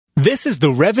This is the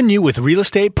Revenue with Real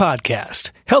Estate podcast,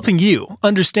 helping you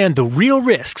understand the real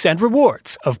risks and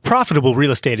rewards of profitable real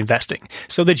estate investing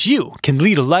so that you can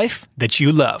lead a life that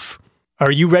you love. Are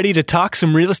you ready to talk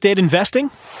some real estate investing?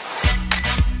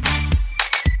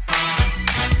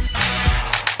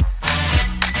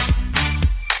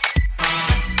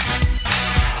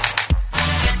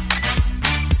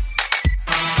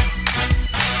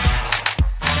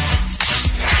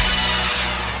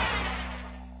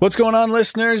 What's going on,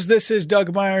 listeners? This is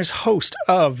Doug Myers, host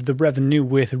of the Revenue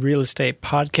with Real Estate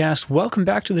podcast. Welcome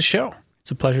back to the show.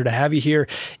 It's a pleasure to have you here.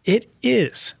 It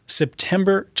is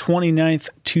September 29th,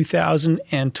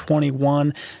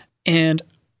 2021, and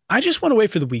I just went away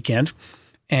for the weekend,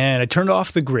 and I turned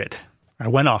off the grid. I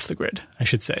went off the grid, I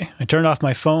should say. I turned off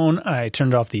my phone, I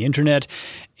turned off the internet,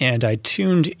 and I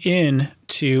tuned in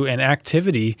to an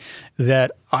activity that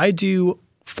I do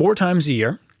 4 times a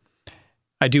year.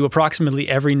 I do approximately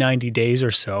every 90 days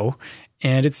or so,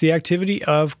 and it's the activity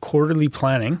of quarterly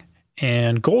planning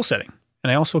and goal setting. And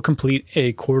I also complete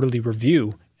a quarterly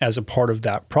review as a part of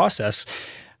that process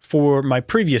for my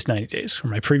previous 90 days, for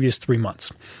my previous 3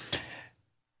 months.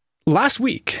 Last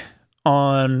week,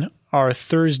 on our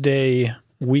Thursday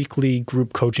weekly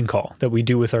group coaching call that we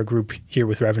do with our group here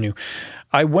with Revenue,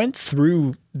 I went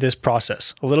through this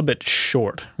process a little bit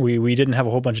short. We didn't have a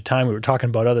whole bunch of time. We were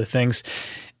talking about other things.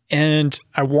 And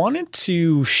I wanted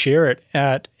to share it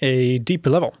at a deeper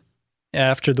level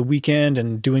after the weekend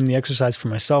and doing the exercise for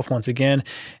myself once again,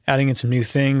 adding in some new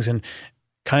things and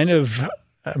kind of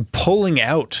pulling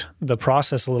out the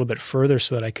process a little bit further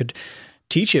so that I could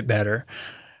teach it better.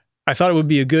 I thought it would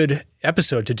be a good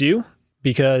episode to do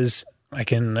because I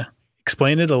can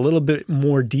explain it a little bit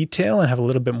more detail and have a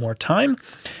little bit more time.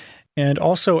 And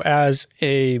also as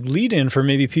a lead-in for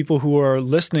maybe people who are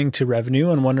listening to Revenue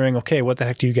and wondering, okay, what the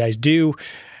heck do you guys do?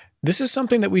 This is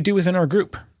something that we do within our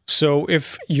group. So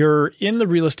if you're in the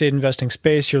real estate investing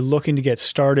space, you're looking to get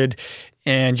started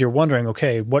and you're wondering,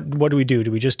 okay, what do we do?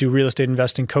 Do we just do real estate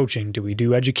investing coaching? Do we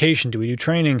do education? Do we do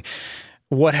training?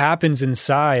 What happens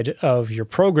inside of your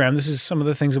program? This is some of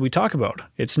the things that we talk about.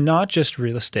 It's not just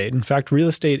real estate. In fact, real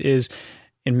estate is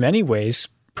in many ways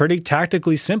pretty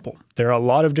tactically simple. There are a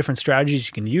lot of different strategies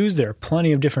you can use. There are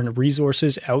plenty of different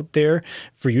resources out there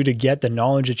for you to get the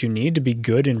knowledge that you need to be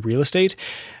good in real estate.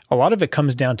 A lot of it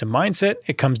comes down to mindset.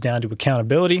 It comes down to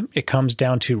accountability. It comes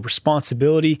down to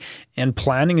responsibility and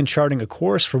planning and charting a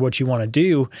course for what you want to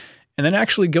do, and then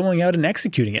actually going out and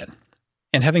executing it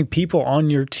and having people on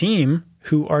your team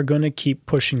who are going to keep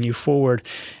pushing you forward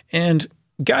and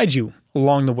guide you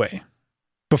along the way.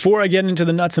 Before I get into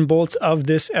the nuts and bolts of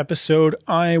this episode,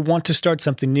 I want to start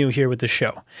something new here with the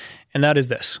show, and that is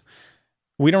this.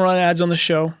 We don't run ads on the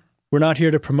show. We're not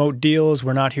here to promote deals.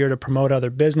 We're not here to promote other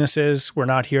businesses. We're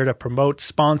not here to promote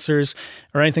sponsors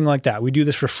or anything like that. We do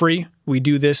this for free. We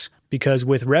do this because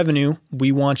with Revenue,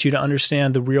 we want you to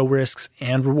understand the real risks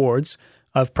and rewards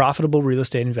of profitable real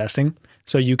estate investing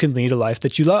so you can lead a life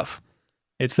that you love.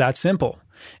 It's that simple.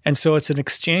 And so it's an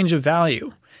exchange of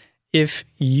value. If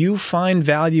you find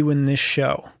value in this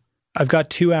show, I've got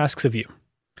 2 asks of you.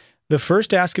 The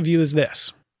first ask of you is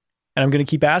this, and I'm going to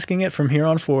keep asking it from here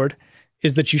on forward,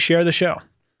 is that you share the show.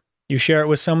 You share it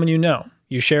with someone you know.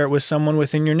 You share it with someone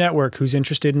within your network who's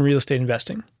interested in real estate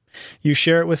investing. You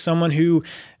share it with someone who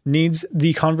needs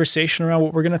the conversation around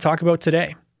what we're going to talk about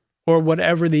today, or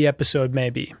whatever the episode may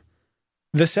be.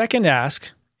 The second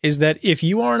ask is that if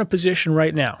you are in a position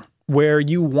right now where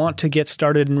you want to get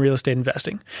started in real estate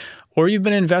investing, or you've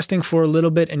been investing for a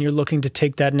little bit and you're looking to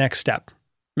take that next step.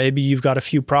 Maybe you've got a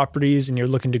few properties and you're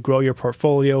looking to grow your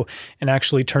portfolio and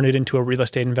actually turn it into a real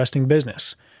estate investing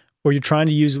business, or you're trying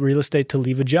to use real estate to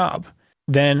leave a job.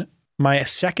 Then my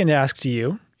second ask to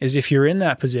you is if you're in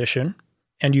that position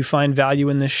and you find value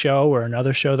in this show or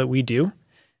another show that we do,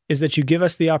 is that you give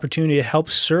us the opportunity to help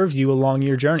serve you along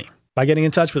your journey by getting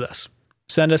in touch with us.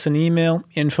 Send us an email,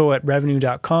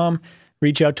 info@revenue.com.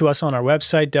 Reach out to us on our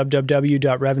website,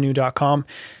 www.revenue.com,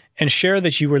 and share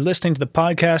that you were listening to the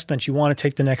podcast, that you want to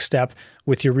take the next step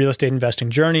with your real estate investing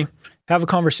journey. Have a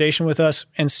conversation with us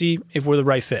and see if we're the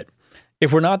right fit.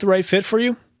 If we're not the right fit for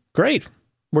you, great.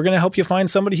 We're going to help you find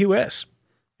somebody who is,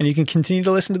 and you can continue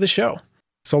to listen to the show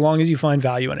so long as you find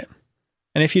value in it.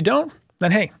 And if you don't,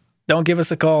 then hey, don't give us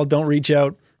a call. Don't reach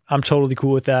out. I'm totally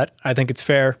cool with that. I think it's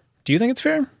fair. Do you think it's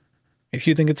fair? If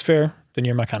you think it's fair, then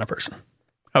you're my kind of person.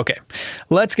 Okay,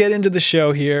 let's get into the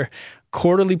show here.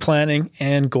 Quarterly planning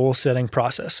and goal setting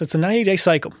process. It's a 90-day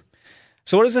cycle.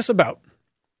 So what is this about?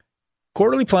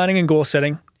 Quarterly planning and goal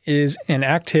setting is an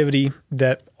activity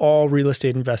that all real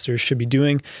estate investors should be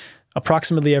doing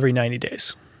approximately every 90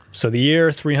 days. So the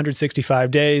year, 365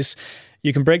 days,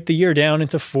 you can break the year down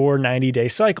into 4 90-day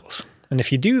cycles. And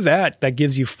if you do that, that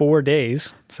gives you 4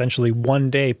 days, essentially 1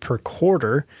 day per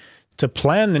quarter, to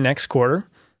plan the next quarter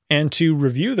and to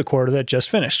review the quarter that just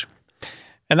finished.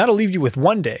 And that'll leave you with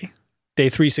 1 day, day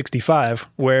 365,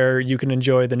 where you can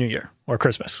enjoy the new year or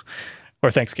Christmas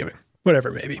or Thanksgiving, whatever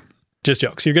it may be. Just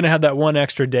jokes. You're going to have that one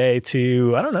extra day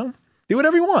to, I don't know, do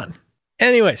whatever you want.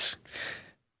 Anyways,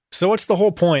 so what's the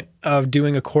whole point of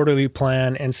doing a quarterly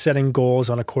plan and setting goals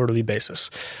on a quarterly basis?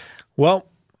 Well,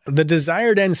 the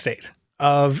desired end state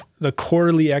of the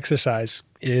quarterly exercise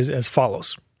is as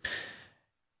follows: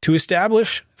 to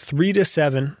establish 3 to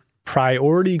 7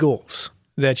 priority goals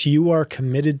that you are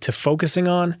committed to focusing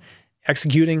on,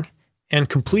 executing, and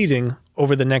completing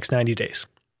over the next 90 days.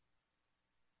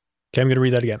 Okay, I'm going to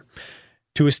read that again.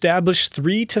 To establish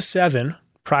 3 to 7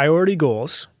 priority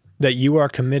goals that you are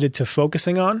committed to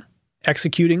focusing on,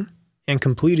 executing, and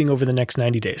completing over the next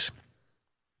 90 days.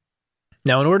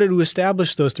 Now, in order to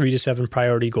establish those 3 to 7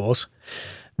 priority goals,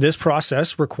 this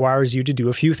process requires you to do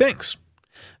a few things.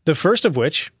 The first of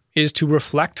which is to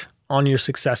reflect on your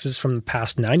successes from the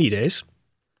past 90 days,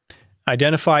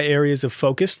 identify areas of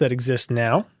focus that exist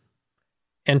now,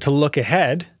 and to look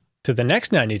ahead to the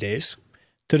next 90 days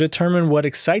to determine what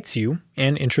excites you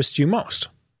and interests you most.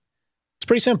 It's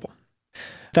pretty simple.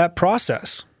 That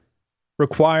process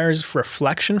requires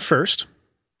reflection first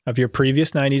of your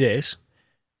previous 90 days.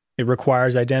 It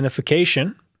requires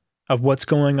identification of what's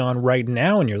going on right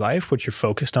now in your life, what you're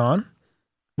focused on,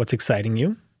 what's exciting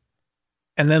you,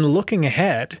 and then looking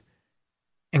ahead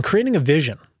and creating a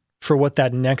vision for what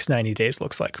that next 90 days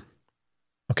looks like.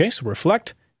 Okay, so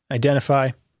reflect,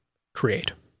 identify,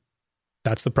 create.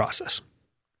 That's the process.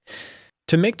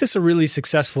 To make this a really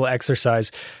successful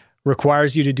exercise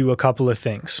requires you to do a couple of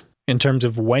things in terms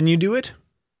of when you do it,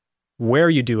 where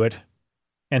you do it,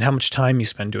 and how much time you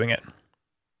spend doing it.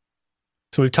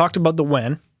 So we've talked about the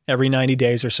when, every 90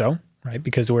 days or so, right?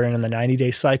 Because we're in the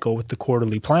 90-day cycle with the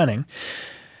quarterly planning.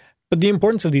 But the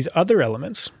importance of these other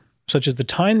elements, such as the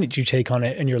time that you take on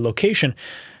it and your location,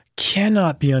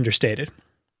 cannot be understated.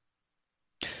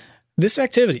 This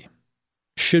activity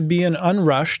should be an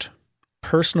unrushed,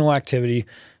 personal activity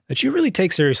that you really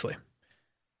take seriously.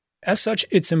 As such,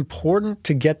 it's important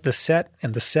to get the set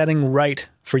and the setting right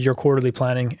for your quarterly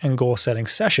planning and goal setting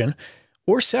session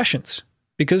or sessions,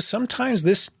 because sometimes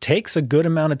this takes a good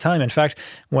amount of time. In fact,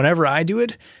 whenever I do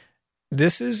it,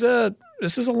 this is a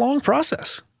long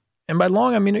process. And by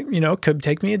long, I mean, it could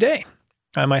take me a day.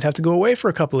 I might have to go away for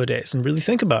a couple of days and really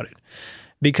think about it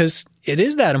because it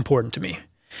is that important to me.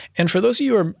 And for those of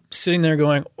you who are sitting there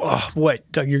going, oh,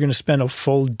 what, Doug, you're going to spend a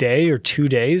full day or 2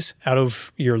 days out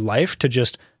of your life to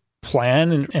just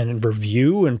plan and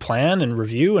review and plan and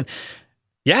review. And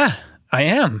yeah, I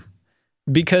am.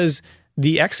 Because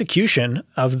the execution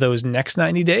of those next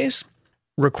 90 days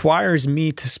requires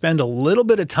me to spend a little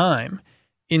bit of time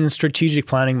in strategic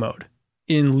planning mode,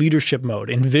 in leadership mode,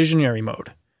 in visionary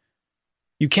mode.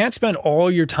 You can't spend all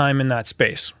your time in that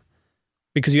space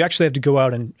because you actually have to go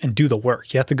out and do the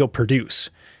work. You have to go produce.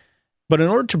 But in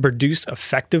order to produce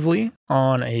effectively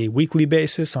on a weekly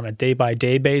basis, on a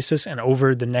day-by-day basis, and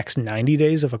over the next 90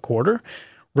 days of a quarter,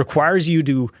 requires you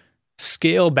to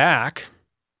scale back,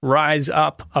 rise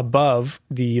up above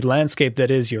the landscape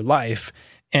that is your life,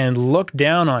 and look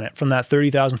down on it from that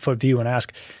 30,000-foot view and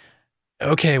ask,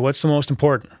 okay, what's the most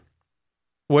important?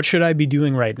 What should I be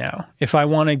doing right now? If I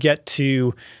want to get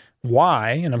to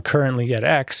Y and I'm currently at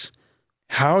X,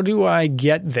 how do I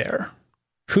get there?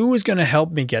 Who is going to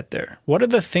help me get there? What are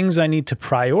the things I need to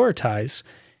prioritize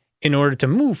in order to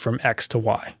move from X to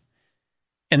Y?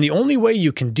 And the only way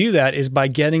you can do that is by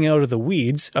getting out of the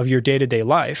weeds of your day-to-day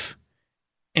life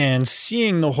and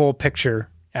seeing the whole picture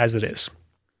as it is.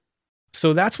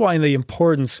 So that's why the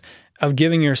importance of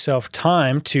giving yourself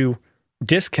time to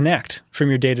disconnect from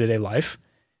your day-to-day life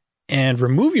and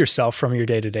remove yourself from your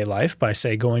day-to-day life by,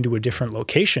 say, going to a different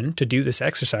location to do this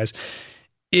exercise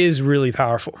is really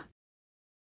powerful.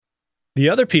 The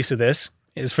other piece of this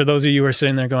is for those of you who are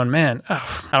sitting there going, man,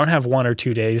 I don't have 1 or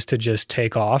 2 days to just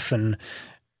take off and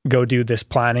go do this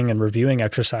planning and reviewing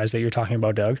exercise that you're talking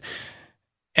about, Doug.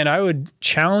 And I would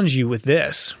challenge you with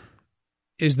this,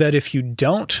 is that if you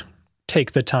don't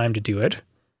take the time to do it,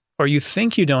 or you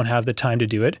think you don't have the time to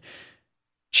do it,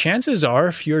 chances are,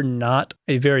 if you're not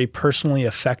a very personally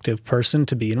effective person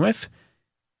to be in with,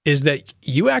 is that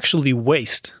you actually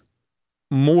waste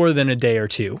more than a day or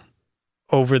two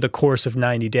over the course of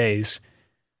 90 days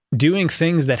doing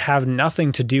things that have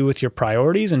nothing to do with your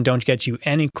priorities and don't get you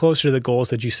any closer to the goals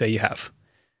that you say you have.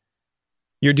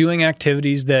 You're doing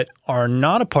activities that are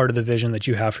not a part of the vision that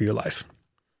you have for your life.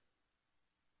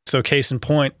 So case in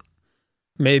point,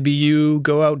 Maybe you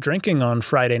go out drinking on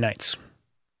Friday nights.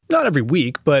 Not every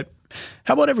week, but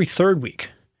how about every third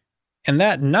week? And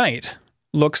that night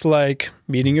looks like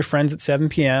meeting your friends at 7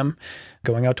 p.m.,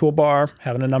 going out to a bar,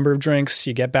 having a number of drinks.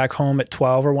 You get back home at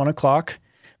 12 or 1 o'clock.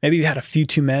 Maybe you had a few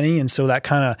too many, and so that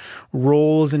kind of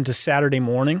rolls into Saturday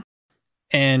morning,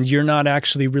 and you're not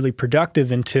actually really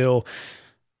productive until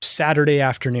Saturday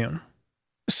afternoon.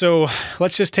 So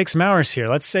let's just take some hours here.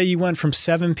 Let's say you went from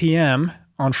 7 p.m.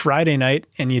 on Friday night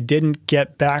and you didn't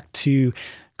get back to,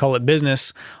 call it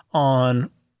business,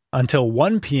 until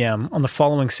 1 p.m. on the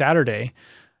following Saturday.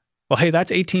 Well, hey,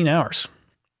 that's 18 hours.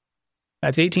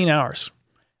 That's 18 hours.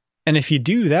 And if you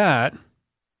do that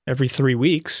every 3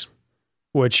 weeks,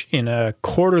 which in a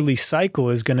quarterly cycle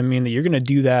is going to mean that you're going to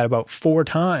do that about 4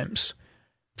 times.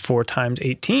 4 times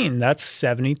 18, that's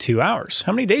 72 hours.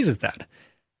 How many days is that?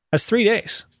 That's 3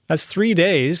 days. That's 3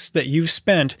 days that you've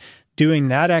spent doing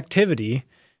that activity,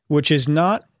 which is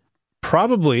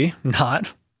probably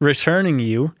not returning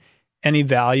you any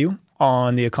value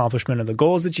on the accomplishment of the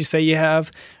goals that you say you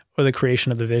have or the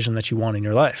creation of the vision that you want in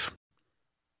your life.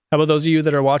 How about those of you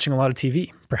that are watching a lot of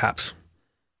TV, perhaps?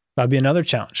 That'd be another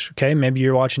challenge, okay? Maybe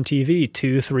you're watching TV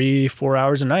 2, 3, 4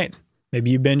 hours a night.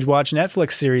 Maybe you binge watch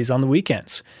Netflix series on the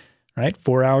weekends, right?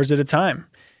 4 hours at a time.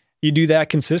 You do that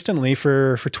consistently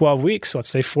for 12 weeks. Let's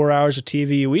say 4 hours of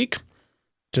TV a week,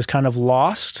 just kind of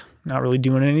lost, not really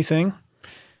doing anything.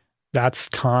 That's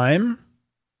time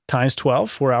times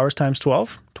 12, 4 hours times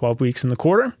 12, 12 weeks in the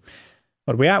quarter.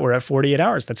 What are we at? We're at 48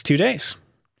 hours. That's 2 days.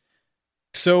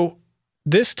 So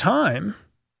this time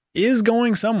is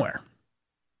going somewhere.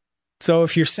 So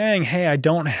if you're saying, hey, I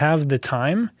don't have the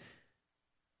time,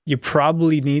 you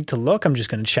probably need to look. I'm just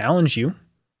going to challenge you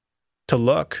to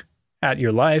look at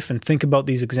your life and think about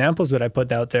these examples that I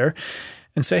put out there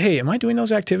and say, hey, am I doing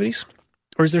those activities?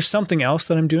 Or is there something else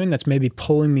that I'm doing that's maybe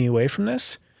pulling me away from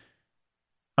this?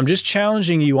 I'm just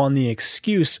challenging you on the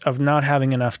excuse of not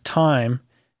having enough time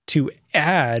to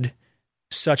add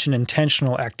such an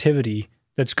intentional activity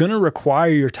that's going to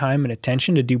require your time and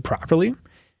attention to do properly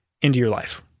into your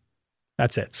life.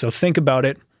 That's it. So think about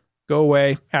it, go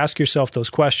away, ask yourself those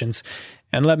questions,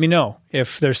 and let me know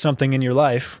if there's something in your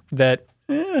life that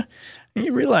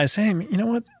you realize, hey, you know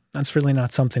what? That's really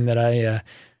not something that I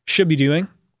should be doing,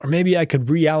 or maybe I could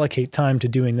reallocate time to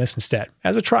doing this instead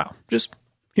as a trial. Just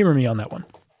humor me on that one.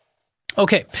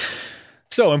 Okay,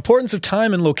 so importance of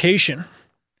time and location.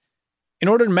 In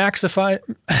order to maximize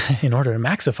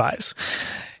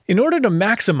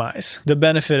the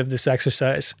benefit of this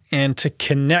exercise and to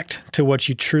connect to what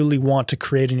you truly want to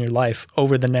create in your life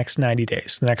over the next 90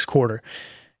 days, the next quarter,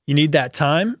 you need that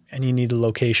time and you need a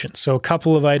location. So a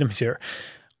couple of items here.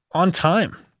 On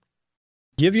time,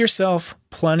 give yourself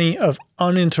plenty of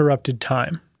uninterrupted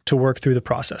time to work through the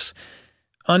process.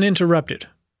 Uninterrupted,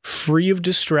 free of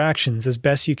distractions as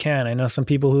best you can. I know some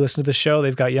people who listen to the show,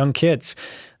 they've got young kids.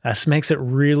 That makes it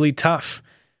really tough.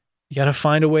 You got to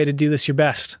find a way to do this your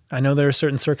best. I know there are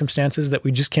certain circumstances that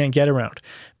we just can't get around,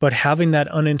 but having that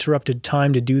uninterrupted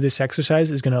time to do this exercise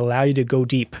is going to allow you to go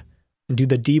deep and do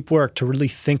the deep work to really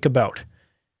think about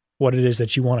what it is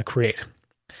that you want to create.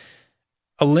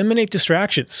 Eliminate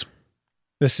distractions.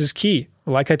 This is key.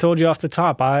 Like I told you off the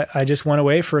top, I just went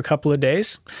away for a couple of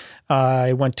days.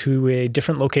 I went to a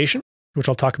different location, which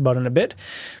I'll talk about in a bit,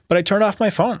 but I turned off my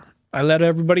phone. I let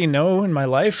everybody know in my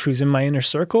life who's in my inner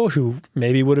circle, who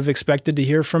maybe would have expected to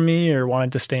hear from me or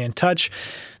wanted to stay in touch,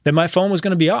 that my phone was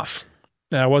going to be off.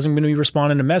 I wasn't going to be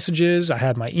responding to messages. I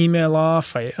had my email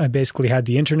off. I basically had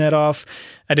the internet off.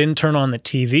 I didn't turn on the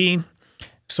TV.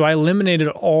 So I eliminated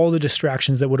all the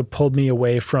distractions that would have pulled me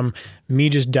away from me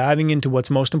just diving into what's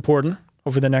most important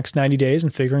over the next 90 days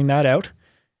and figuring that out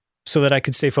so that I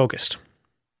could stay focused.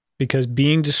 Because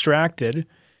being distracted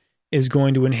is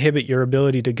going to inhibit your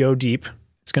ability to go deep.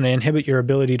 It's going to inhibit your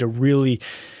ability to really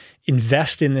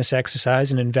invest in this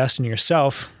exercise and invest in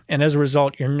yourself. And as a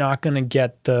result, you're not going to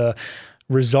get the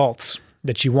results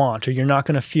that you want, or you're not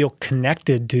going to feel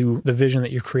connected to the vision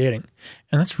that you're creating.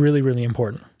 And that's really, really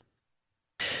important.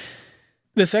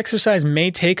 This exercise may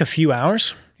take a few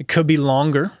hours. It could be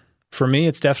longer. For me,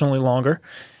 it's definitely longer.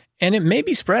 And it may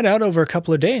be spread out over a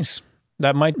couple of days.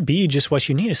 That might be just what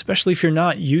you need, especially if you're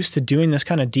not used to doing this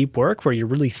kind of deep work where you're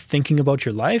really thinking about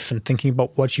your life and thinking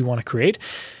about what you want to create.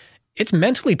 It's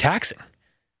mentally taxing.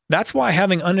 That's why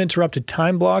having uninterrupted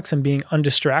time blocks and being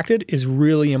undistracted is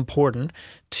really important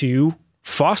to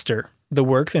foster the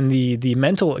work and the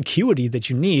mental acuity that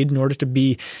you need in order to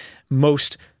be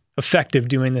most effective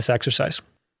doing this exercise.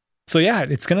 So yeah,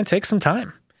 it's going to take some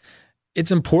time.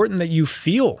 It's important that you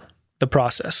feel the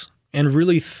process and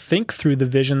really think through the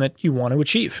vision that you want to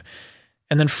achieve.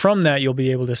 And then from that, you'll be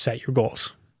able to set your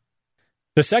goals.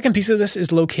 The second piece of this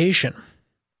is location.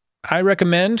 I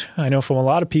recommend, I know from a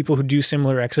lot of people who do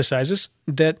similar exercises,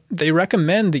 that they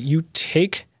recommend that you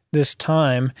take this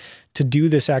time to do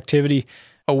this activity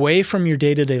away from your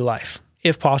day-to-day life,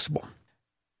 if possible.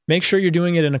 Make sure you're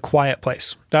doing it in a quiet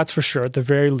place. That's for sure, at the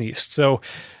very least. So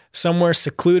somewhere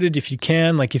secluded if you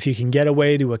can, like if you can get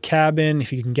away to a cabin,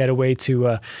 if you can get away to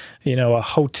a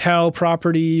hotel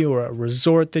property or a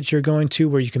resort that you're going to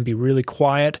where you can be really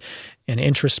quiet and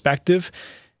introspective,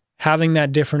 having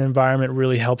that different environment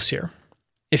really helps here.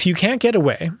 If you can't get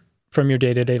away from your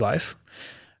day-to-day life,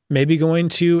 maybe going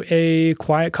to a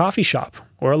quiet coffee shop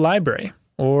or a library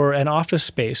or an office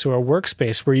space or a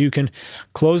workspace where you can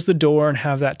close the door and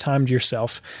have that time to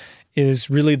yourself is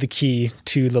really the key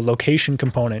to the location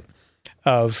component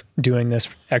of doing this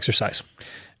exercise.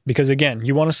 Because again,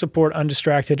 you want to support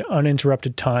undistracted,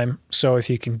 uninterrupted time. So if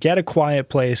you can get a quiet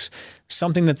place,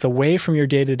 something that's away from your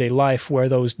day-to-day life where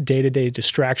those day-to-day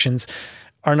distractions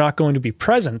are not going to be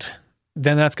present,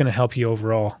 then that's going to help you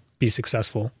overall be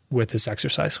successful with this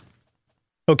exercise.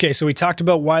 Okay, so we talked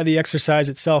about why the exercise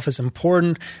itself is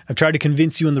important. I've tried to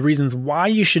convince you on the reasons why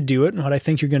you should do it and what I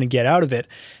think you're going to get out of it.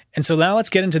 And so now let's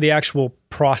get into the actual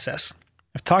process.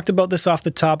 I've talked about this off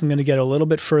the top. I'm going to get a little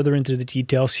bit further into the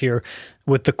details here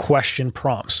with the question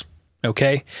prompts.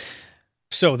 Okay,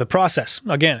 so the process,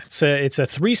 again, it's a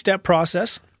 3-step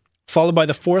process followed by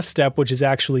the 4th step, which is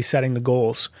actually setting the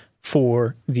goals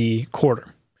for the quarter.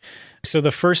 So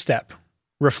the first step,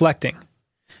 reflecting.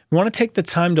 We want to take the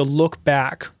time to look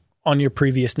back on your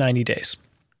previous 90 days.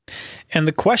 And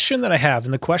the question that I have,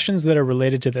 and the questions that are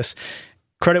related to this,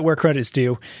 credit where credit is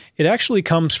due, it actually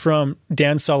comes from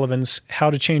Dan Sullivan's How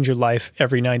to Change Your Life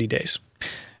Every 90 Days.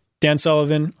 Dan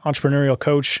Sullivan, entrepreneurial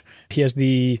coach. He has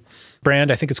the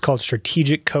brand, I think it's called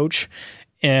Strategic Coach.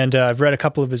 And I've read a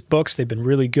couple of his books. They've been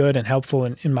really good and helpful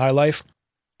in my life.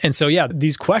 And so, yeah,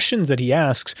 these questions that he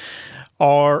asks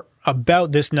are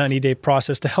about this 90-day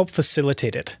process to help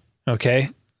facilitate it, okay?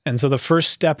 And so the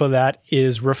first step of that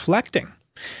is reflecting.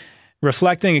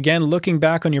 Reflecting, again, looking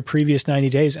back on your previous 90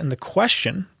 days. And the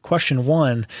question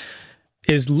 1,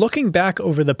 is looking back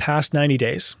over the past 90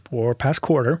 days or past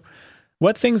quarter,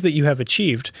 what things that you have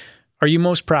achieved are you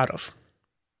most proud of?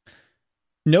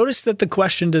 Notice that the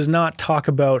question does not talk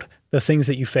about the things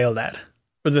that you failed at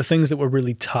or the things that were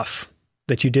really tough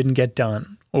that you didn't get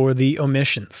done or the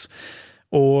omissions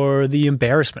or the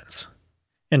embarrassments.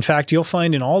 In fact, you'll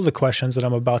find in all the questions that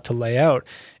I'm about to lay out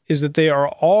is that they are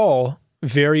all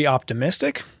very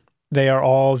optimistic. They are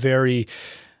all very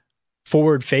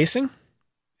forward-facing,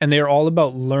 and they are all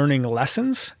about learning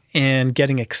lessons and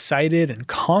getting excited and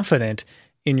confident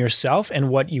in yourself and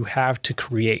what you have to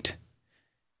create.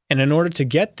 And in order to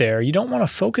get there, you don't want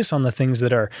to focus on the things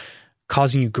that are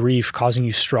causing you grief, causing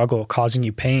you struggle, causing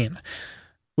you pain.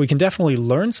 We can definitely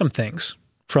learn some things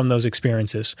from those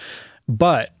experiences.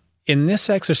 But in this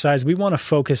exercise, we want to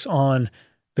focus on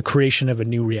the creation of a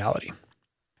new reality.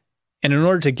 And in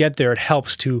order to get there, it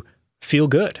helps to feel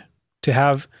good, to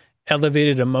have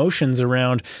elevated emotions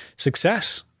around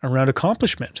success, around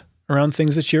accomplishment, around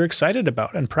things that you're excited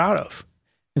about and proud of.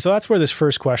 And so that's where this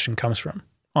first question comes from,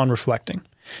 on reflecting.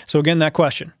 So again, that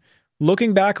question,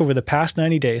 looking back over the past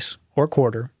 90 days or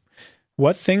quarter,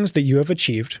 what things that you have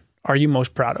achieved are you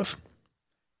most proud of?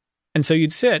 And so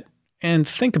you'd sit and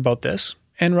think about this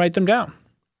and write them down.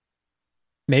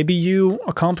 Maybe you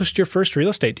accomplished your first real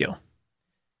estate deal.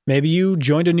 Maybe you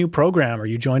joined a new program or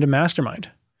you joined a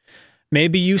mastermind.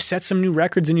 Maybe you set some new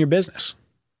records in your business.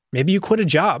 Maybe you quit a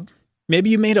job. Maybe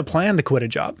you made a plan to quit a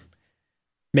job.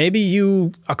 Maybe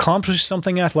you accomplished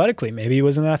something athletically. Maybe it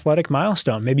was an athletic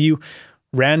milestone. Maybe you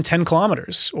ran 10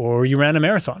 kilometers or you ran a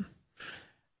marathon.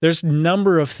 There's a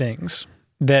number of things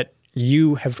that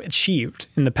you have achieved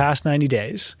in the past 90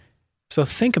 days. So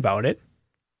think about it.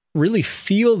 Really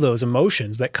feel those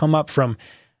emotions that come up from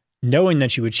knowing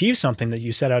that you achieved something that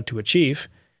you set out to achieve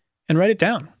and write it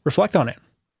down. Reflect on it.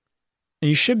 And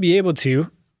you should be able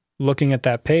to, looking at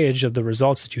that page of the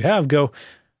results that you have, go,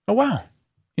 oh, wow,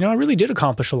 I really did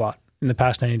accomplish a lot in the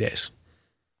past 90 days.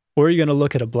 Or you're going to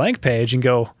look at a blank page and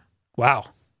go, wow,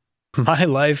 my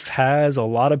life has a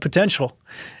lot of potential.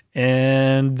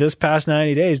 And this past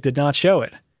 90 days did not show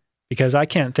it because I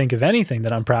can't think of anything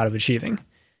that I'm proud of achieving.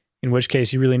 In which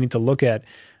case you really need to look at,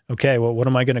 okay, well, what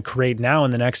am I going to create now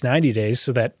in the next 90 days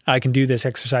so that I can do this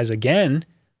exercise again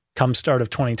come start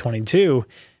of 2022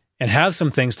 and have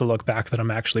some things to look back that I'm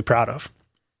actually proud of.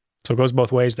 So it goes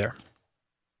both ways there.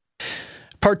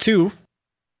 Part 2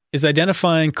 is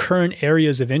identifying current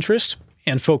areas of interest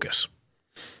and focus.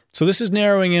 So this is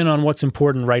narrowing in on what's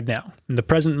important right now, in the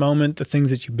present moment, the things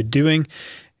that you've been doing.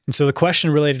 And so the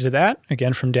question related to that,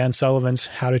 again from Dan Sullivan's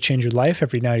How to Change Your Life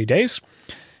Every 90 Days,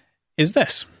 is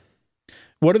this.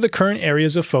 What are the current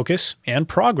areas of focus and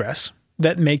progress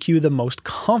that make you the most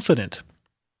confident?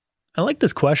 I like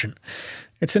this question.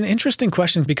 It's an interesting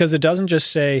question because it doesn't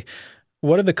just say,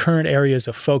 what are the current areas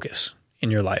of focus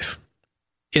in your life?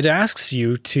 It asks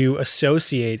you to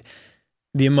associate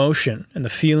the emotion and the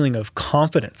feeling of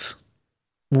confidence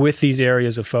with these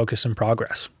areas of focus and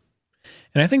progress.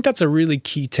 And I think that's a really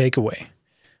key takeaway,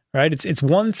 right? It's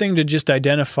one thing to just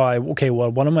identify, okay, well,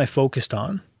 what am I focused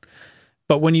on?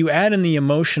 But when you add in the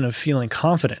emotion of feeling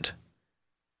confident,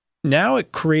 now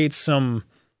it creates some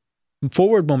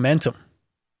forward momentum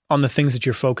on the things that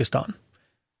you're focused on.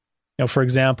 You know, for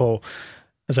example,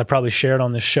 as I probably shared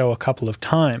on this show a couple of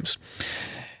times,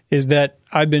 is that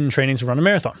I've been training to run a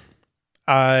marathon.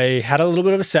 I had a little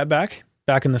bit of a setback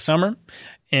back in the summer,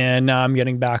 and now I'm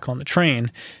getting back on the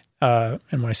train. And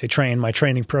when I say train, my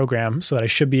training program, so that I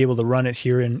should be able to run it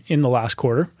here in the last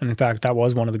quarter. And in fact, that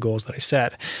was one of the goals that I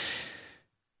set,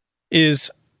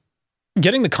 is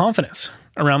getting the confidence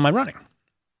around my running.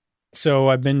 So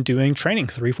I've been doing training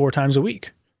 3-4 times a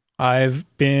week. I've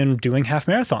been doing half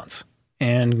marathons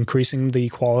and increasing the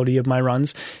quality of my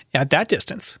runs at that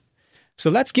distance. So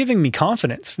that's giving me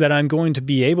confidence that I'm going to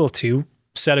be able to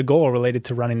set a goal related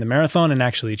to running the marathon and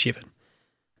actually achieve it.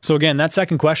 So again, that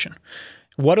second question,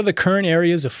 what are the current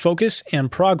areas of focus and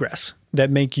progress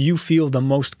that make you feel the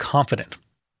most confident?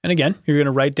 And again, you're going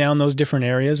to write down those different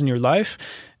areas in your life.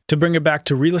 To bring it back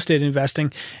to real estate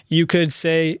investing, you could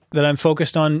say that I'm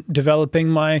focused on developing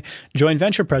my joint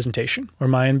venture presentation or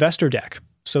my investor deck,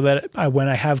 so that when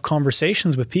I have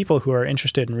conversations with people who are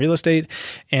interested in real estate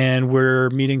and we're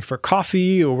meeting for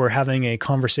coffee or we're having a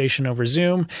conversation over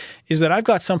Zoom, is that I've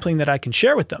got something that I can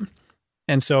share with them.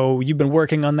 And so you've been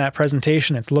working on that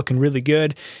presentation, it's looking really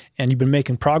good, and you've been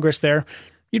making progress there.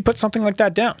 You'd put something like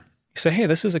that down. You say, hey,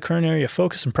 this is a current area of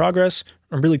focus and progress.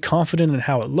 I'm really confident in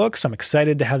how it looks. I'm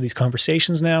excited to have these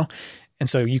conversations now. And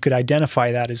so you could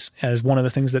identify that as one of the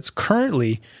things that's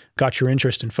currently got your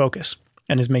interest and focus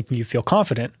and is making you feel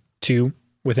confident to,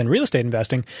 within real estate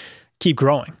investing, keep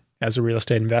growing as a real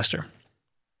estate investor.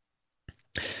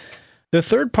 The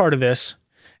third part of this,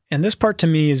 and this part to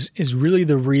me is really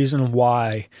the reason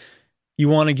why you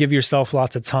want to give yourself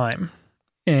lots of time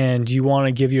and you want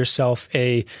to give yourself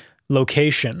a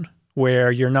location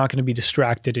where you're not going to be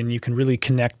distracted and you can really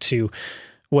connect to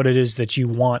what it is that you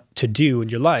want to do in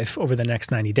your life over the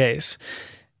next 90 days.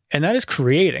 And that is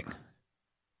creating.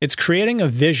 It's creating a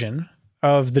vision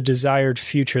of the desired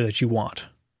future that you want.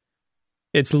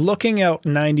 It's looking out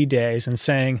 90 days and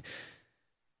saying,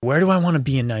 where do I want to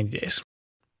be in 90 days?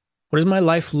 What does my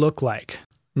life look like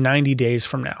 90 days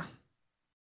from now?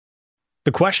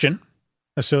 The question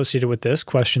associated with this,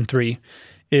 question 3,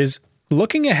 is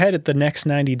looking ahead at the next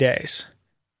 90 days.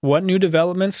 What new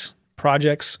developments,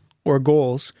 projects, or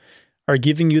goals are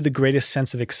giving you the greatest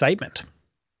sense of excitement?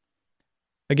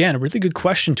 Again, a really good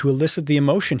question to elicit the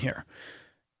emotion here.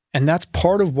 And that's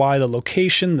part of why the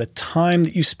location, the time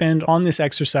that you spend on this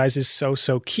exercise is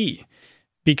so key.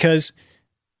 Because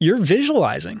you're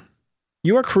visualizing.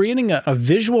 You are creating a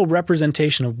visual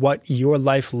representation of what your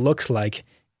life looks like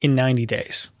in 90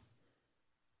 days.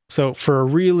 So for a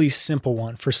really simple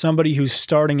one, for somebody who's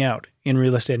starting out in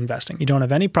real estate investing, you don't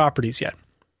have any properties yet,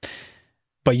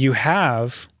 but you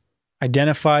have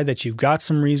identified that you've got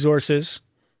some resources,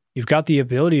 you've got the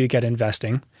ability to get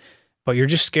investing, but you're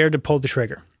just scared to pull the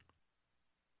trigger.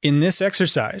 In this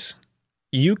exercise,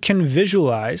 you can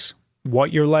visualize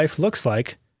what your life looks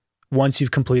like once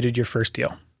you've completed your first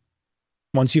deal,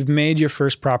 once you've made your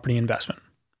first property investment.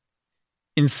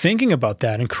 In thinking about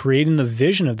that and creating the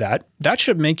vision of that, that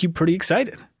should make you pretty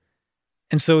excited.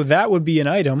 And so that would be an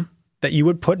item that you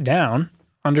would put down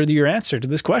under your answer to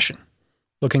this question.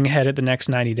 Looking ahead at the next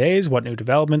 90 days, what new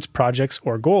developments, projects,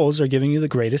 or goals are giving you the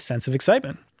greatest sense of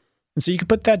excitement? And so you could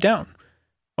put that down.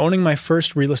 Owning my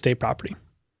first real estate property.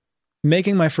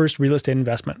 Making my first real estate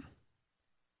investment.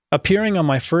 Appearing on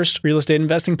my first real estate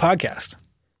investing podcast.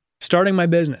 Starting my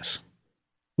business.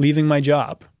 Leaving my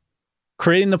job.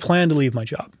 Creating the plan to leave my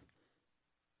job.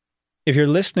 If you're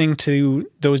listening to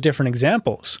those different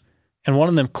examples and one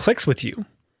of them clicks with you,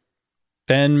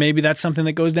 then maybe that's something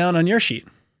that goes down on your sheet.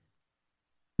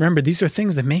 Remember, these are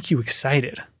things that make you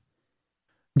excited.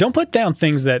 Don't put down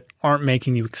things that aren't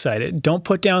making you excited. Don't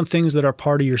put down things that are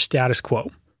part of your status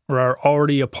quo or are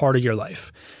already a part of your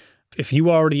life. If you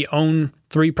already own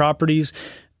 3 properties,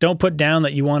 don't put down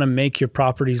that you want to make your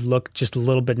properties look just a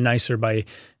little bit nicer by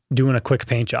doing a quick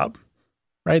paint job.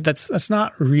 right? That's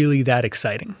not really that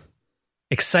exciting.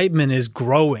 Excitement is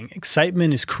growing.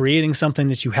 Excitement is creating something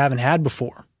that you haven't had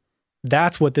before.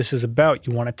 That's what this is about.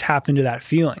 You want to tap into that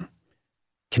feeling,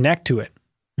 connect to it,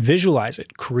 visualize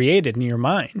it, create it in your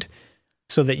mind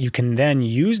so that you can then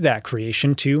use that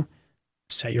creation to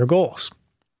set your goals,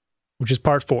 which is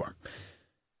part 4.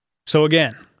 So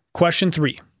again, question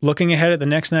 3, looking ahead at the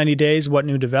next 90 days, what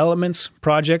new developments,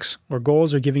 projects, or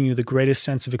goals are giving you the greatest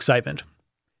sense of excitement?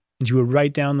 And you would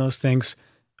write down those things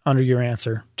under your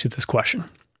answer to this question.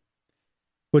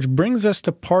 Which brings us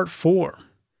to part 4.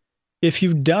 If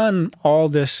you've done all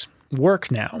this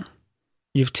work now,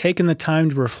 you've taken the time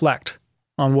to reflect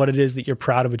on what it is that you're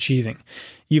proud of achieving.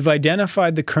 You've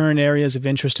identified the current areas of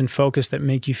interest and focus that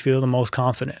make you feel the most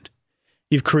confident.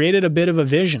 You've created a bit of a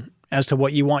vision as to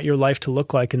what you want your life to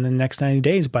look like in the next 90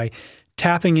 days by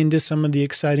tapping into some of the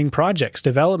exciting projects,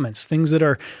 developments, things that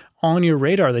are on your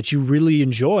radar that you really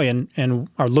enjoy and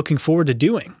are looking forward to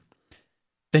doing.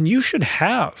 Then you should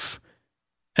have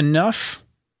enough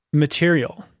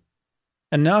material,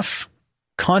 enough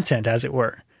content, as it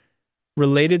were,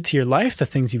 related to your life, the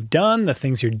things you've done, the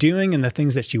things you're doing, and the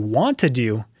things that you want to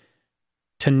do,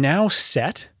 to now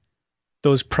set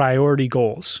those priority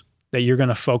goals that you're going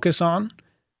to focus on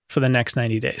for the next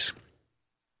 90 days.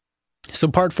 So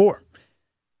part 4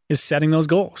 is setting those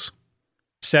goals,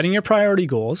 setting your priority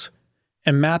goals,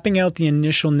 and mapping out the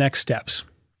initial next steps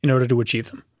in order to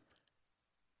achieve them.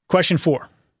 Question 4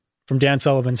 from Dan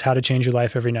Sullivan's How to Change Your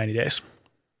Life Every 90 Days.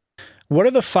 What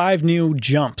are the 5 new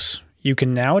jumps you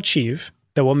can now achieve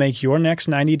that will make your next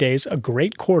 90 days a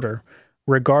great quarter,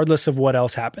 regardless of what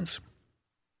else happens?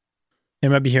 You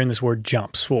might be hearing this word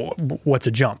jumps. Well, what's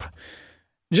a jump?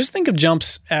 Just think of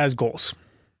jumps as goals,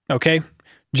 okay?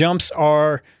 Jumps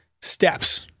are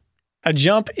steps. A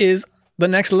jump is the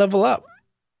next level up.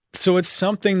 So it's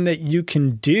something that you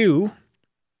can do,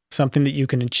 something that you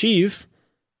can achieve,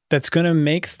 that's going to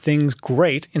make things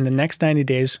great in the next 90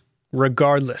 days,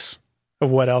 regardless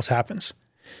of what else happens.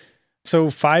 So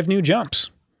 5 new jumps.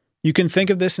 You can think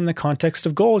of this in the context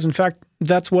of goals. In fact,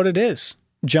 that's what it is.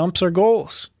 Jumps are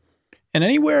goals. And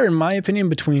anywhere, in my opinion,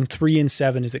 between 3 and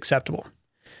 7 is acceptable.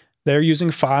 They're using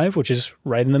 5, which is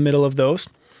right in the middle of those.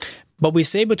 But we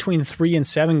say between 3 and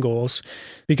 7 goals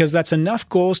because that's enough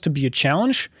goals to be a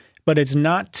challenge, but it's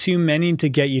not too many to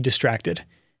get you distracted.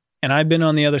 And I've been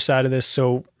on the other side of this,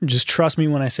 so just trust me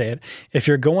when I say it. If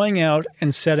you're going out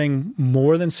and setting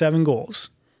more than 7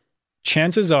 goals,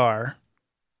 chances are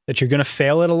that you're going to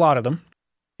fail at a lot of them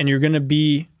and you're going to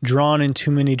be drawn in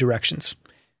too many directions.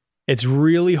 It's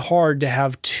really hard to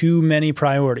have too many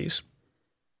priorities.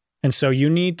 And so you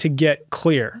need to get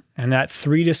clear. And that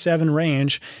 3 to 7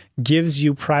 range gives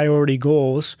you priority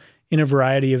goals in a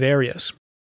variety of areas.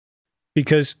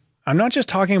 Because I'm not just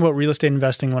talking about real estate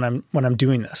investing when I'm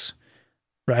doing this,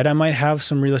 right? I might have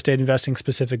some real estate investing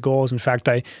specific goals. In fact,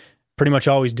 I pretty much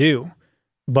always do.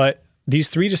 But these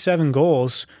 3 to 7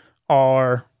 goals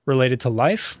are related to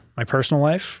life, my personal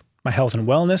life, my health and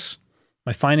wellness,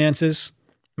 my finances,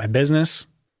 my business,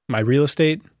 my real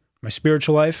estate, my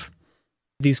spiritual life.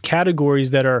 These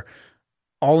categories that are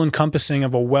all encompassing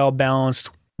of a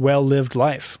well-balanced, well-lived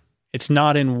life. It's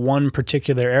not in one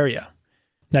particular area.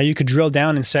 Now, you could drill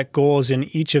down and set goals in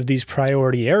each of these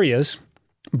priority areas,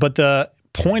 but the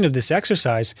point of this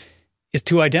exercise is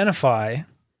to identify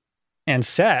and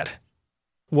set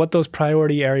what those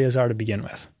priority areas are to begin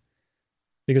with.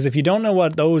 Because if you don't know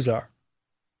what those are,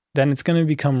 then it's going to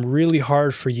become really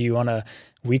hard for you on a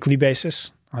weekly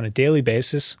basis, on a daily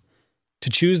basis, to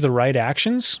choose the right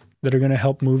actions that are going to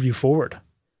help move you forward.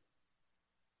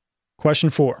 Question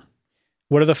 4.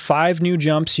 What are the 5 new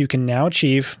jumps you can now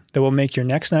achieve that will make your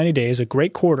next 90 days a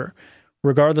great quarter,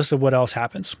 regardless of what else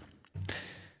happens?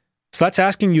 So that's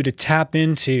asking you to tap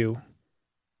into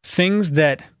things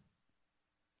that,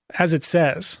 as it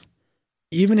says,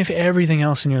 even if everything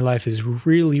else in your life is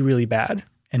really, really bad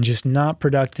and just not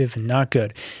productive and not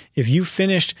good, if you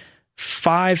finished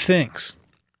 5 things,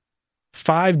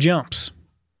 5 jumps,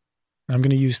 I'm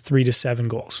going to use 3 to 7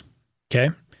 goals,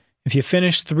 okay? If you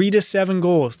finish 3 to 7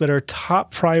 goals that are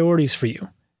top priorities for you,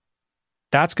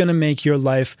 that's going to make your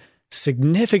life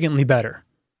significantly better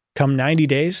come 90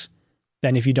 days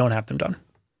than if you don't have them done,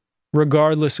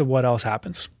 regardless of what else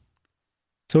happens.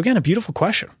 So again, a beautiful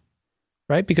question,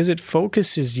 right? Because it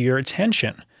focuses your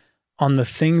attention on the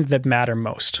things that matter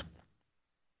most.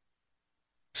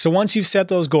 So once you've set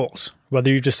those goals, whether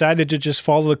you've decided to just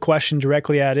follow the question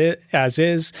directly at it as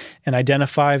is and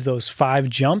identify those 5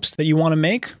 jumps that you want to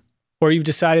make, or you've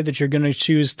decided that you're going to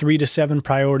choose 3 to 7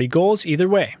 priority goals, either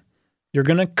way, you're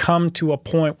going to come to a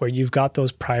point where you've got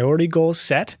those priority goals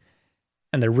set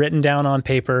and they're written down on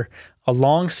paper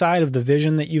alongside of the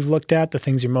vision that you've looked at, the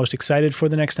things you're most excited for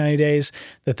the next 90 days,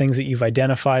 the things that you've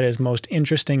identified as most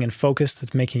interesting and focused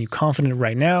that's making you confident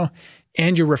right now,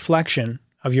 and your reflection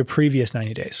of your previous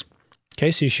 90 days.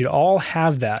 Okay, so you should all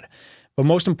have that. But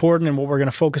most important, and what we're going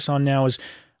to focus on now, is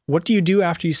what do you do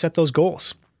after you set those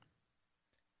goals?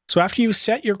 So after you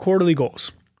set your quarterly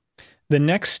goals, the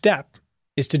next step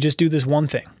is to just do this one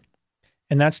thing,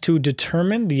 and that's to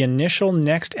determine the initial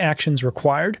next actions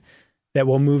required that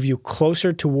will move you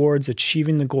closer towards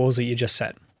achieving the goals that you just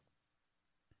set.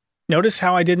 Notice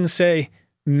how I didn't say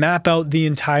map out the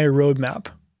entire roadmap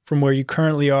from where you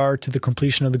currently are to the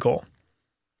completion of the goal.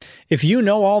 If you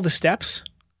know all the steps,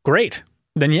 great.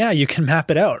 Then yeah, you can map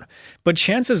it out. But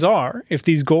chances are, if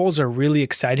these goals are really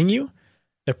exciting you,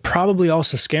 they're probably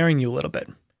also scaring you a little bit.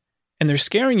 And they're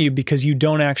scaring you because you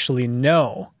don't actually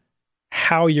know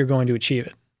how you're going to achieve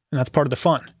it. And that's part of the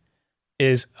fun,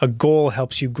 is a goal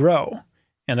helps you grow.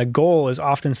 And a goal is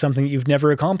often something you've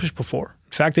never accomplished before.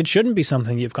 In fact, it shouldn't be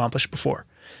something you've accomplished before,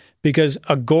 because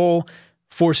a goal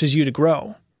forces you to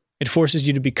grow. It forces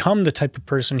you to become the type of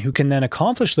person who can then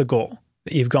accomplish the goal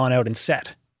that you've gone out and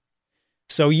set.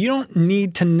 So you don't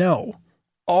need to know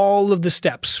all of the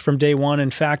steps from day one.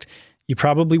 In fact, you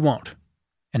probably won't.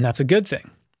 And that's a good thing.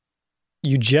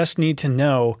 You just need to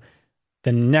know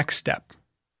the next step.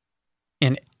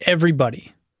 And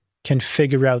everybody can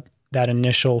figure out that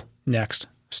initial next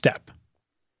step.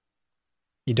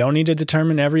 You don't need to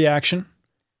determine every action.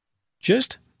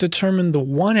 Just determine the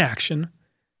one action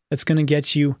that's going to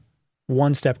get you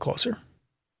one step closer.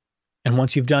 And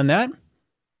once you've done that,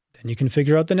 then you can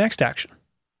figure out the next action.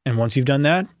 And once you've done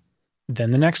that, then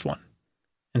the next one,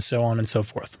 and so on and so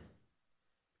forth.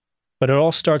 But it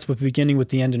all starts with beginning with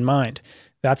the end in mind.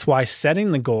 That's why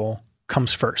setting the goal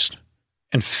comes first,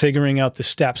 and figuring out the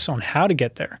steps on how to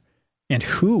get there and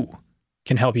who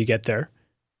can help you get there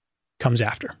comes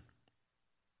after.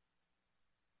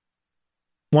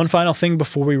 One final thing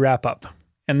before we wrap up,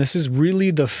 and this is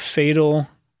really the fatal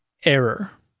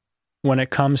error when it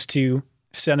comes to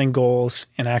setting goals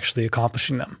and actually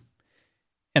accomplishing them.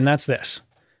 And that's this.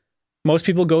 Most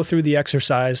people go through the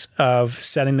exercise of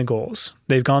setting the goals.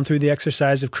 They've gone through the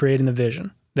exercise of creating the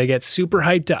vision. They get super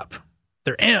hyped up.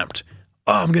 They're amped.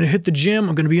 Oh, I'm going to hit the gym.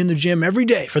 I'm going to be in the gym every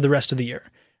day for the rest of the year,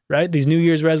 right? These New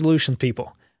Year's resolutions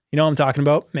people. You know what I'm talking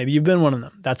about? Maybe you've been one of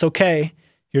them. That's okay.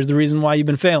 Here's the reason why you've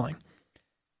been failing.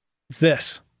 It's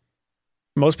this.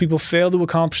 Most people fail to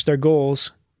accomplish their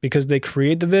goals because they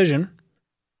create the vision,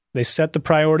 they set the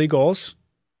priority goals,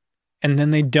 and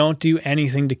then they don't do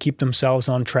anything to keep themselves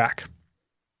on track.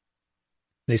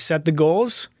 They set the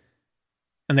goals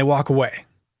and they walk away.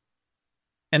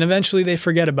 And eventually they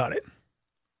forget about it.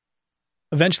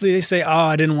 Eventually they say,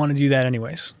 I didn't want to do that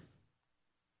anyways.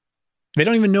 They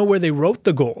don't even know where they wrote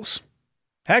the goals.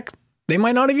 Heck, they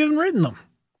might not have even written them.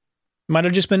 It might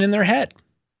have just been in their head.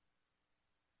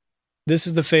 This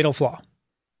is the fatal flaw,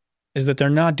 is that they're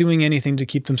not doing anything to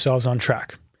keep themselves on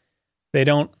track. They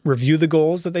don't review the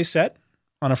goals that they set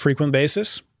on a frequent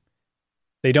basis.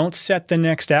 They don't set the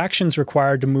next actions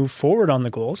required to move forward on the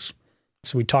goals.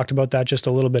 So we talked about that just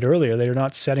a little bit earlier. They're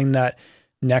not setting that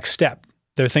next step.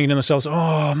 They're thinking to themselves,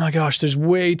 oh my gosh, there's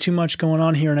way too much going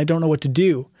on here and I don't know what to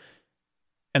do.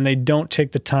 And they don't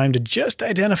take the time to just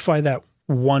identify that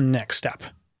one next step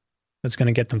that's going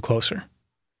to get them closer.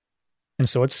 And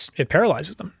so it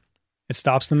paralyzes them. It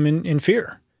stops them in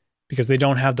fear because they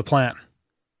don't have the plan.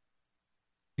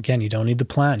 Again, you don't need the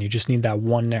plan. You just need that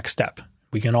one next step.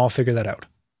 We can all figure that out.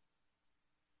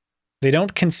 They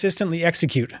don't consistently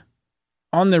execute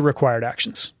on their required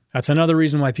actions. That's another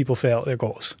reason why people fail at their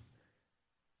goals.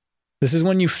 This is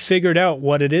when you figured out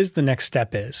what it is the next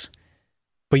step is,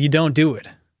 but you don't do it.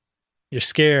 You're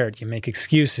scared. You make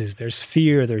excuses. There's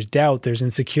fear. There's doubt. There's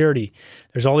insecurity.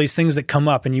 There's all these things that come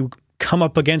up and you come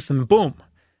up against them and boom.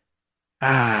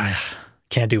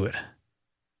 Can't do it.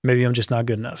 Maybe I'm just not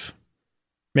good enough.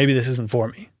 Maybe this isn't for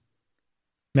me.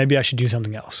 Maybe I should do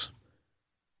something else.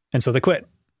 And so they quit.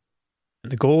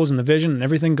 And the goals and the vision and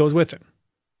everything goes with it.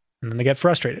 And then they get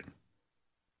frustrated.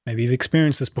 Maybe you've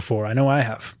experienced this before. I know I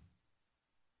have.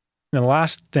 And the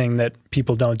last thing that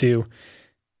people don't do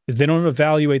is they don't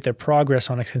evaluate their progress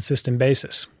on a consistent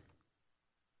basis.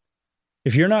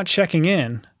 If you're not checking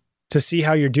in to see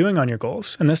how you're doing on your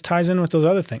goals, and this ties in with those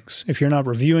other things, if you're not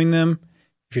reviewing them,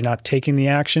 if you're not taking the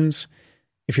actions,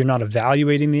 if you're not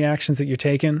evaluating the actions that you're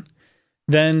taking,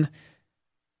 then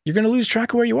you're going to lose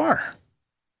track of where you are.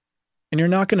 And you're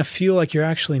not going to feel like you're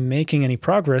actually making any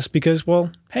progress because,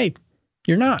 well, hey,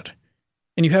 you're not.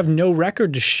 And you have no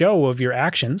record to show of your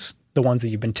actions, the ones that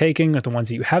you've been taking or the ones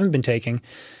that you haven't been taking.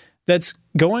 that's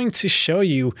going to show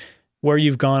you where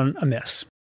you've gone amiss,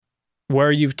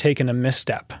 where you've taken a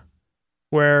misstep,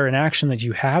 where an action that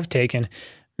you have taken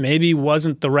maybe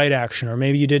wasn't the right action, or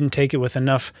maybe you didn't take it with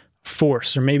enough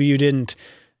force, or maybe you didn't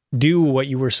do what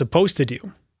you were supposed to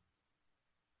do.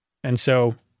 And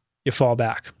so you fall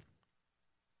back.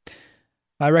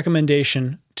 My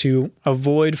recommendation to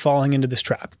avoid falling into this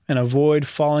trap and avoid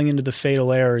falling into the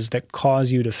fatal errors that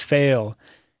cause you to fail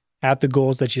at the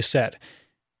goals that you set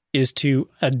is to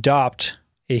adopt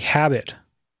a habit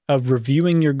of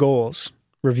reviewing your goals,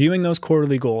 reviewing those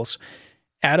quarterly goals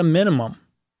at a minimum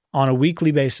on a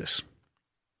weekly basis.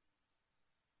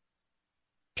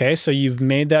 Okay, so you've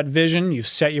made that vision, you've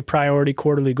set your priority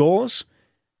quarterly goals,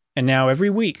 and now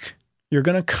every week you're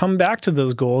going to come back to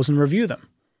those goals and review them.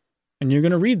 And you're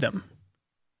going to read them.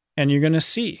 And you're going to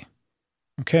see,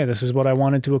 okay, this is what I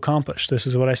wanted to accomplish. This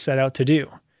is what I set out to do.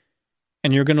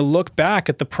 And you're going to look back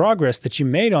at the progress that you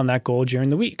made on that goal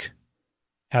during the week.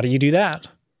 How do you do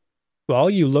that? Well,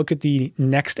 you look at the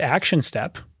next action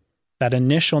step, that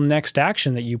initial next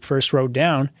action that you first wrote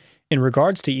down in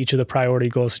regards to each of the priority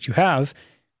goals that you have,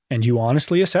 and you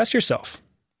honestly assess yourself.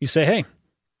 You say, hey,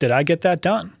 did I get that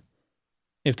done?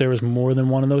 If there was more than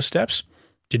one of those steps,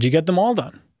 did you get them all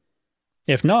done?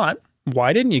 If not,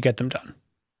 why didn't you get them done?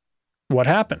 What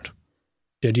happened?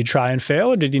 Did you try and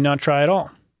fail, or did you not try at all?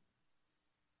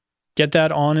 Get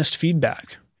that honest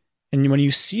feedback. And when you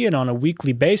see it on a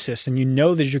weekly basis and you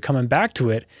know that you're coming back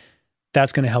to it,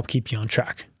 that's going to help keep you on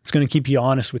track. It's going to keep you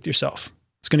honest with yourself.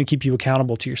 It's going to keep you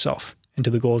accountable to yourself and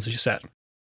to the goals that you set.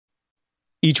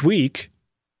 Each week,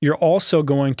 you're also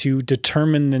going to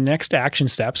determine the next action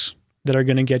steps that are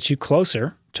going to get you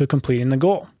closer to completing the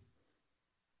goal.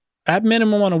 At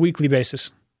minimum on a weekly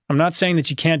basis. I'm not saying that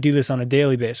you can't do this on a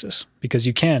daily basis, because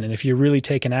you can. And if you're really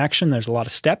taking action, there's a lot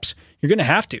of steps. You're going to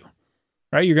have to,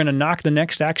 right? You're going to knock the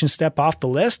next action step off the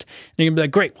list, and you're going to be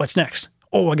like, great, what's next?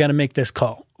 Oh, I got to make this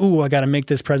call. Oh, I got to make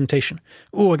this presentation.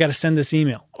 Oh, I got to send this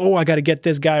email. Oh, I got to get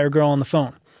this guy or girl on the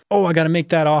phone. Oh, I got to make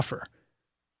that offer.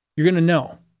 You're going to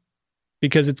know,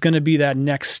 because it's going to be that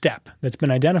next step that's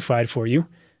been identified for you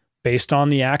based on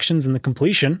the actions and the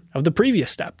completion of the previous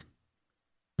step.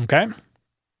 Okay?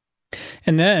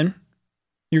 And then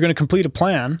you're going to complete a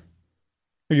plan,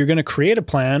 or you're going to create a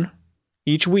plan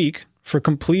each week for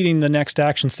completing the next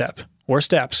action step or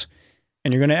steps,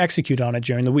 and you're going to execute on it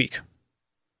during the week.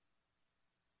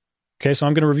 Okay, so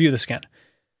I'm going to review this again.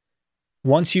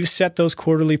 Once you've set those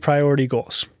quarterly priority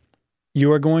goals,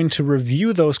 you are going to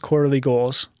review those quarterly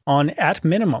goals on, at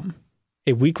minimum,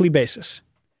 a weekly basis.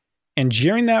 And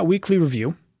during that weekly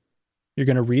review, you're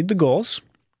going to read the goals.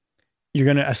 You're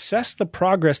going to assess the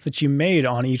progress that you made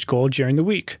on each goal during the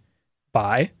week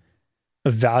by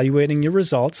evaluating your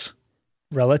results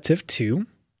relative to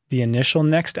the initial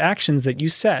next actions that you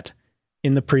set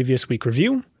in the previous week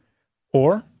review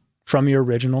or from your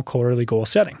original quarterly goal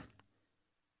setting.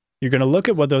 You're going to look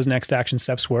at what those next action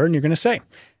steps were, and you're going to say,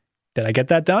 did I get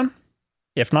that done?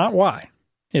 If not, why?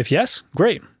 If yes,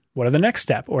 great. What are the next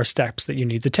step or steps that you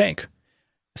need to take?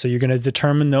 So you're going to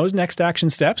determine those next action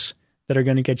steps that are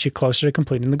going to get you closer to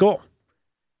completing the goal.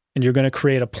 And you're going to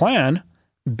create a plan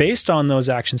based on those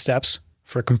action steps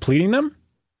for completing them.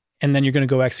 And then you're going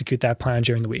to go execute that plan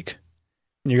during the week.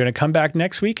 And you're going to come back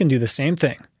next week and do the same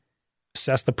thing.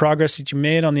 Assess the progress that you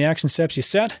made on the action steps you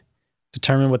set,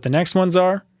 determine what the next ones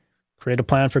are, create a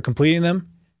plan for completing them,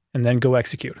 and then go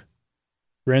execute.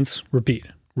 Rinse, repeat,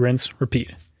 rinse,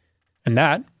 repeat. And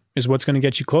that is what's going to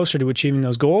get you closer to achieving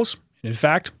those goals. And in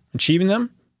fact, achieving them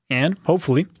and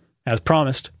hopefully, as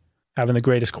promised, having the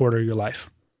greatest quarter of your life.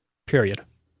 Period.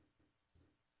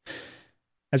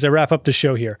 As I wrap up the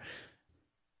show here,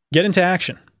 get into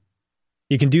action.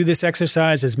 You can do this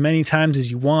exercise as many times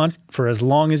as you want, for as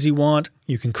long as you want.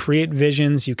 You can create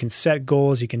visions, you can set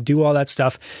goals, you can do all that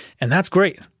stuff, and that's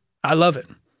great. I love it.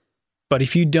 But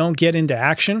if you don't get into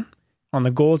action on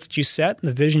the goals that you set,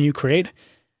 the vision you create,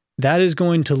 that is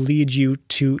going to lead you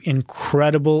to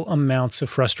incredible amounts of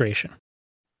frustration.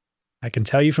 I can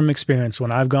tell you from experience,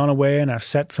 when I've gone away and I've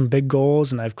set some big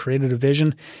goals and I've created a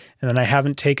vision, and then I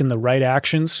haven't taken the right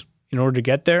actions in order to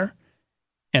get there,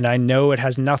 and I know it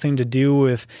has nothing to do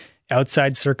with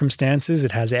outside circumstances,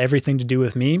 it has everything to do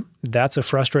with me, that's a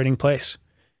frustrating place.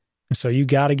 And so you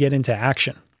got to get into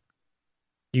action.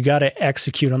 You got to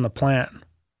execute on the plan.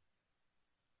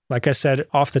 Like I said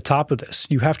off the top of this,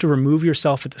 you have to remove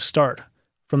yourself at the start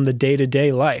from the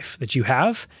day-to-day life that you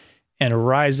have and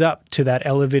rise up to that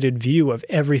elevated view of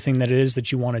everything that it is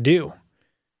that you want to do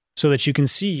so that you can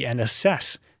see and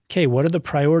assess, okay, what are the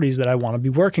priorities that I want to be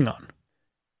working on?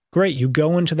 Great, you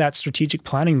go into that strategic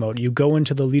planning mode. You go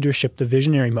into the leadership, the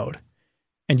visionary mode,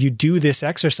 and you do this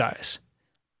exercise.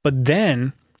 But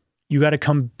then you got to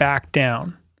come back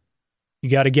down. You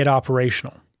got to get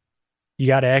operational. You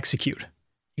got to execute.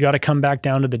 You got to come back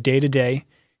down to the day-to-day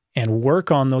and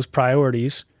work on those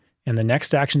priorities and the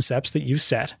next action steps that you've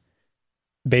set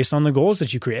based on the goals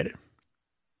that you created.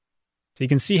 So you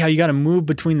can see how you got to move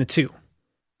between the two.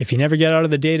 If you never get out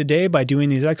of the day-to-day by doing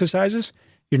these exercises,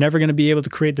 you're never going to be able to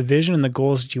create the vision and the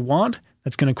goals that you want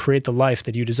that's going to create the life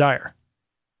that you desire.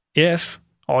 If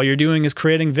all you're doing is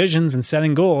creating visions and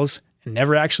setting goals and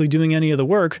never actually doing any of the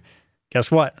work,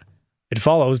 guess what? It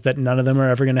follows that none of them are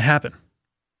ever going to happen.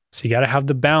 So you got to have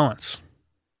the balance.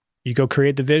 You go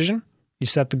create the vision, you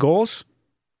set the goals,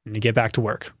 and you get back to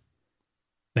work.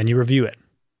 Then you review it.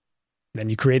 Then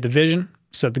you create the vision,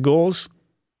 set the goals,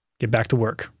 get back to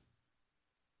work.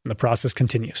 And the process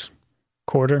continues,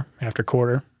 quarter after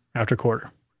quarter after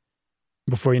quarter.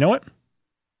 Before you know it,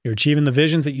 you're achieving the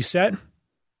visions that you set,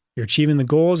 you're achieving the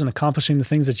goals and accomplishing the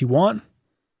things that you want,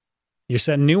 you're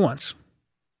setting new ones.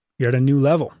 You're at a new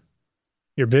level.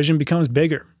 Your vision becomes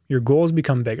bigger, your goals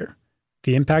become bigger,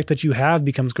 the impact that you have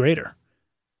becomes greater.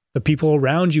 The people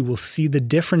around you will see the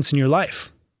difference in your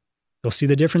life. They'll see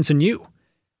the difference in you.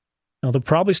 Now, they'll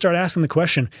probably start asking the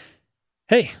question,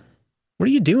 hey, what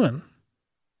are you doing?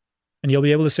 And you'll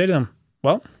be able to say to them,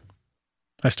 well,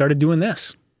 I started doing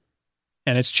this,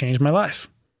 and it's changed my life.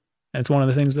 And it's one of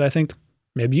the things that I think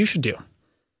maybe you should do.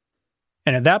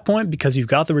 And at that point, because you've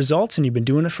got the results and you've been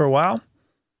doing it for a while,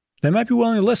 they might be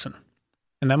willing to listen.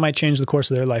 And that might change the course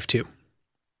of their life too.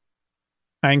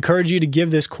 I encourage you to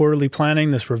give this quarterly planning,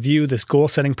 this review, this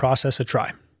goal-setting process a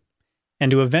try,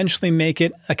 and to eventually make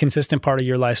it a consistent part of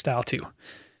your lifestyle too.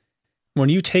 When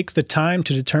you take the time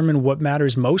to determine what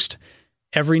matters most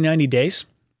every 90 days,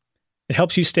 it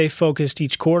helps you stay focused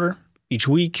each quarter, each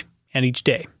week, and each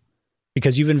day,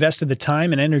 because you've invested the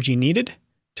time and energy needed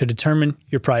to determine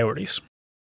your priorities.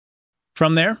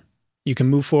 From there, you can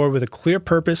move forward with a clear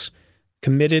purpose,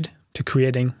 committed to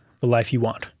creating the life you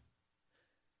want.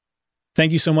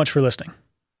 Thank you so much for listening.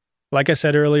 Like I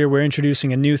said earlier, we're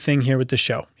introducing a new thing here with the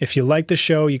show. If you like the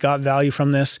show, you got value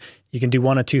from this, you can do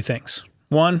one of two things.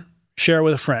 One, share it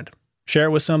with a friend. Share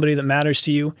it with somebody that matters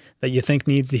to you, that you think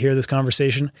needs to hear this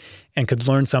conversation and could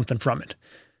learn something from it.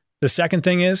 The second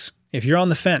thing is, if you're on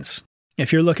the fence,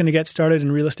 if you're looking to get started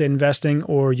in real estate investing,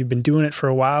 or you've been doing it for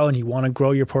a while and you want to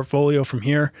grow your portfolio from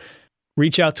here,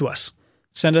 reach out to us.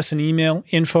 Send us an email,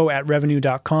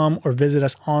 info@revenue.com, or visit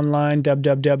us online,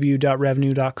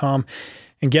 www.revenue.com,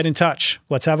 and get in touch.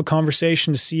 Let's have a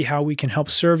conversation to see how we can help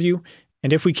serve you.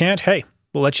 And if we can't, hey,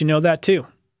 we'll let you know that too.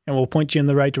 And we'll point you in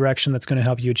the right direction that's going to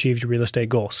help you achieve your real estate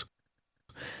goals.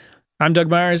 I'm Doug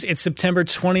Myers. It's September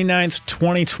 29th,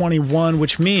 2021,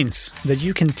 which means that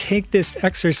you can take this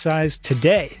exercise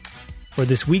today or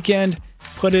this weekend,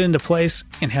 put it into place,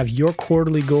 and have your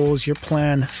quarterly goals, your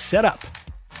plan set up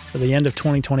for the end of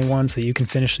 2021 so that you can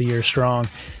finish the year strong.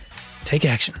 Take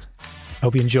action.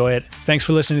 Hope you enjoy it. Thanks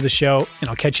for listening to the show, and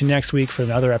I'll catch you next week for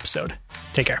another episode.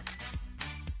 Take care.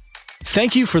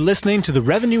 Thank you for listening to the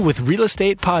Revenue with Real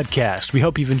Estate podcast. We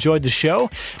hope you've enjoyed the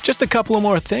show. Just a couple of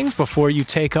more things before you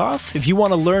take off. If you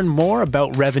want to learn more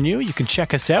about Revenue, you can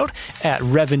check us out at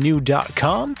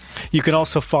revenue.com. You can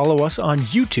also follow us on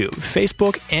YouTube,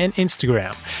 Facebook, and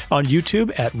Instagram. On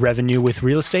YouTube at Revenue with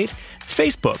Real Estate,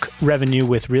 Facebook Revenue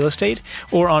with Real Estate,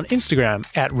 or on Instagram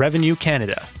at Revenue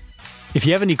Canada. If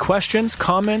you have any questions,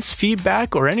 comments,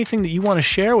 feedback, or anything that you want to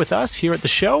share with us here at the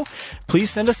show, please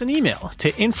send us an email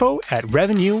to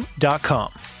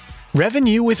info@revenue.com.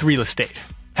 Revenue with Real Estate,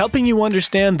 helping you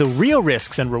understand the real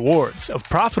risks and rewards of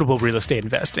profitable real estate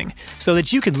investing so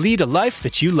that you can lead a life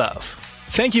that you love.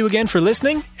 Thank you again for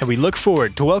listening, and we look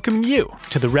forward to welcoming you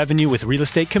to the Revenue with Real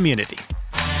Estate community.